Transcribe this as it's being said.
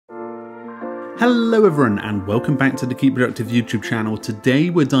Hello everyone and welcome back to the Keep Productive YouTube channel.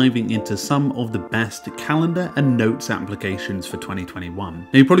 Today we're diving into some of the best calendar and notes applications for 2021. Now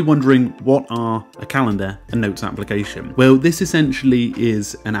you're probably wondering, what are a calendar and notes application? Well, this essentially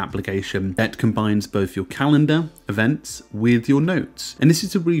is an application that combines both your calendar events with your notes. And this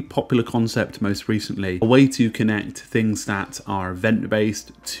is a really popular concept most recently, a way to connect things that are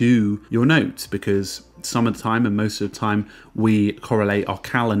event-based to your notes, because some of the time and most of the time we correlate our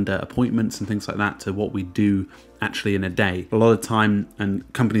calendar appointments and things like that to what we do actually in a day. A lot of time, and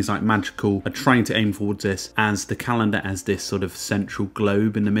companies like Magical are trying to aim towards this, as the calendar as this sort of central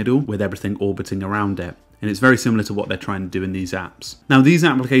globe in the middle with everything orbiting around it. And it's very similar to what they're trying to do in these apps. Now, these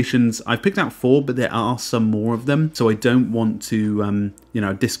applications, I've picked out 4, but there are some more of them. So I don't want to,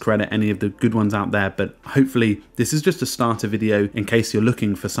 discredit any of the good ones out there, but hopefully this is just a starter video in case you're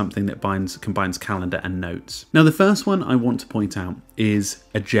looking for something that combines calendar and notes. Now, the first one I want to point out is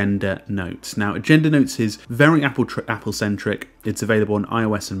Agenda Notes. Now, Agenda Notes is very Apple-centric. It's available on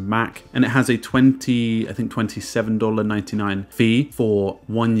iOS and Mac, and it has a $27.99 fee for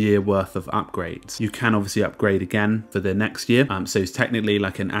 1 year worth of upgrades. You can obviously upgrade again for the next year, so it's technically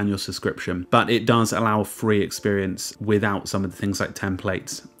like an annual subscription, but it does allow a free experience without some of the things like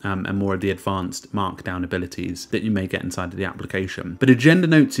templates and more of the advanced markdown abilities that you may get inside of the application. But Agenda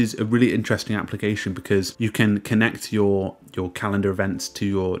Notes is a really interesting application because you can connect your calendar events to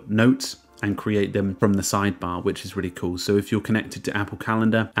your notes and create them from the sidebar, which is really cool. So if you're connected to Apple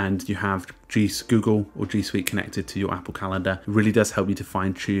Calendar and you have Google or G Suite connected to your Apple Calendar, it really does help you to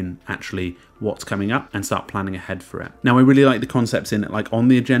fine tune actually what's coming up and start planning ahead for it. Now, I really like the concepts in it, like on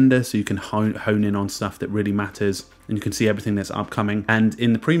the agenda, so you can hone in on stuff that really matters and you can see everything that's upcoming. And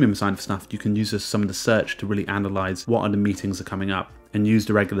in the premium side of stuff, you can use some of the search to really analyze what are the meetings that are coming up, and use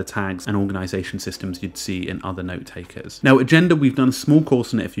the regular tags and organization systems you'd see in other note takers. Now, Agenda, we've done a small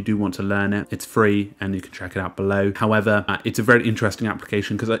course on it if you do want to learn it. It's free and you can check it out below. However, it's a very interesting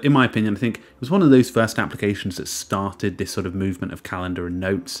application because in my opinion, I think it was one of those first applications that started this sort of movement of calendar and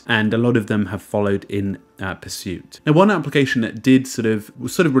notes, and a lot of them have followed in pursuit. Now, one application that did sort of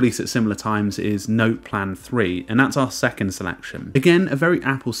release at similar times is NotePlan 3, and that's our second selection. Again, a very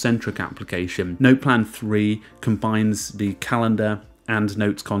Apple-centric application. NotePlan 3 combines the calendar and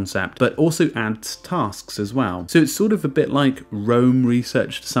notes concept, but also adds tasks as well. So it's sort of a bit like Roam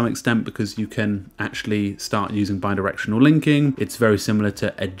Research to some extent, because you can actually start using bidirectional linking. It's very similar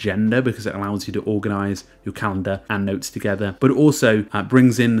to Agenda because it allows you to organize your calendar and notes together, but it also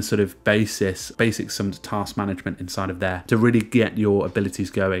brings in the sort of basic some of the task management inside of there to really get your abilities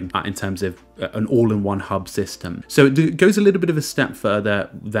going in terms of an all-in-one hub system. So it goes a little bit of a step further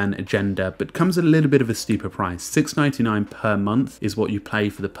than Agenda, but comes at a little bit of a steeper price. $6.99 per month is what you pay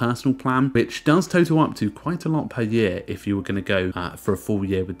for the personal plan, which does total up to quite a lot per year if you were going to go for a full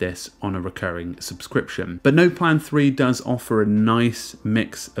year with this on a recurring subscription. But NotePlan 3 does offer a nice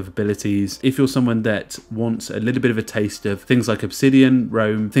mix of abilities. If you're someone that wants a little bit of a taste of things like Obsidian,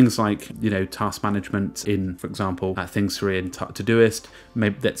 Roam, things like, task management in, for example, Things 3 and Todoist,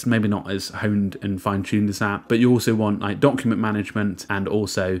 that's maybe not as honed and fine-tuned as that, but you also want like document management and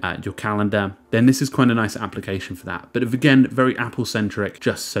also your calendar, then this is quite a nice application for that. But again, very Apple-centric,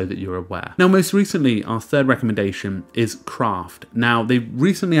 just so that you're aware. Now, most recently, our third recommendation is Craft. Now, they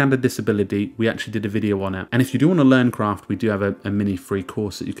recently added this ability. We actually did a video on it. And if you do want to learn Craft, we do have a mini free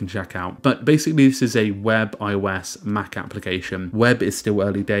course that you can check out. But basically, this is a web, iOS, Mac application. Web is still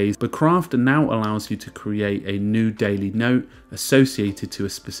early days, but Craft now allows you to create a new daily note associated to a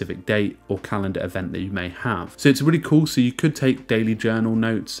specific date or calendar event that you may have. So it's really cool. So you could take daily journal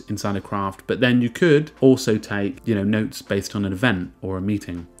notes inside of Craft, but then you could also take, notes based on an event or a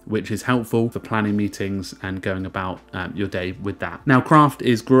meeting, which is helpful for planning meetings and going about your day with that. Now, Craft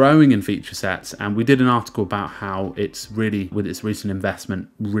is growing in feature sets, and we did an article about how it's really, with its recent investment,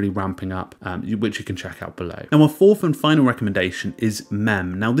 really ramping up, which you can check out below. Now, our fourth and final recommendation is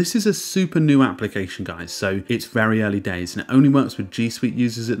Mem. Now, this is a super new application, guys, so it's very early days, and it only works with G Suite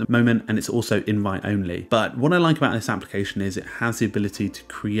users at the moment, and it's also invite only. But what I like about this application is it has the ability to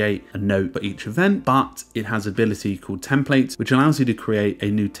create a note for each event, but it has an ability called templates, which allows you to create a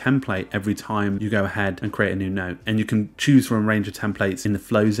new template every time you go ahead and create a new note. And you can choose from a range of templates in the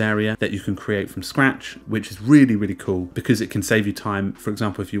flows area that you can create from scratch, which is really, really cool because it can save you time. For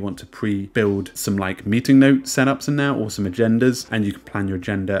example, if you want to pre-build some like meeting note setups in there or some agendas, and you can plan your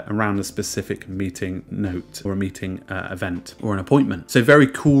agenda around a specific meeting note or a meeting event or an appointment. So very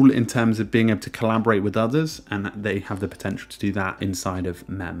cool in terms of being able to collaborate with others, and they have the potential to do that inside of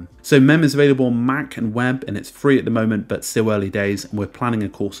Mem. So Mem is available on Mac and web, and it's free at the moment, but still early days. And we're planning a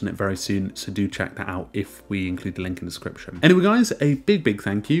course course on it very soon, so do check that out if we include the link in the description. Anyway guys, a big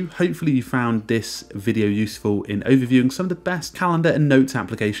thank you. Hopefully you found this video useful in overviewing some of the best calendar and notes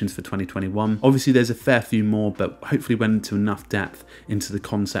applications for 2021. Obviously there's a fair few more, but hopefully went into enough depth into the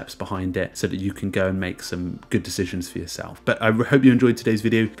concepts behind it so that you can go and make some good decisions for yourself. But I hope you enjoyed today's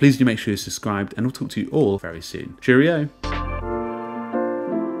video. Please do make sure you're subscribed, and I'll talk to you all very soon. Cheerio!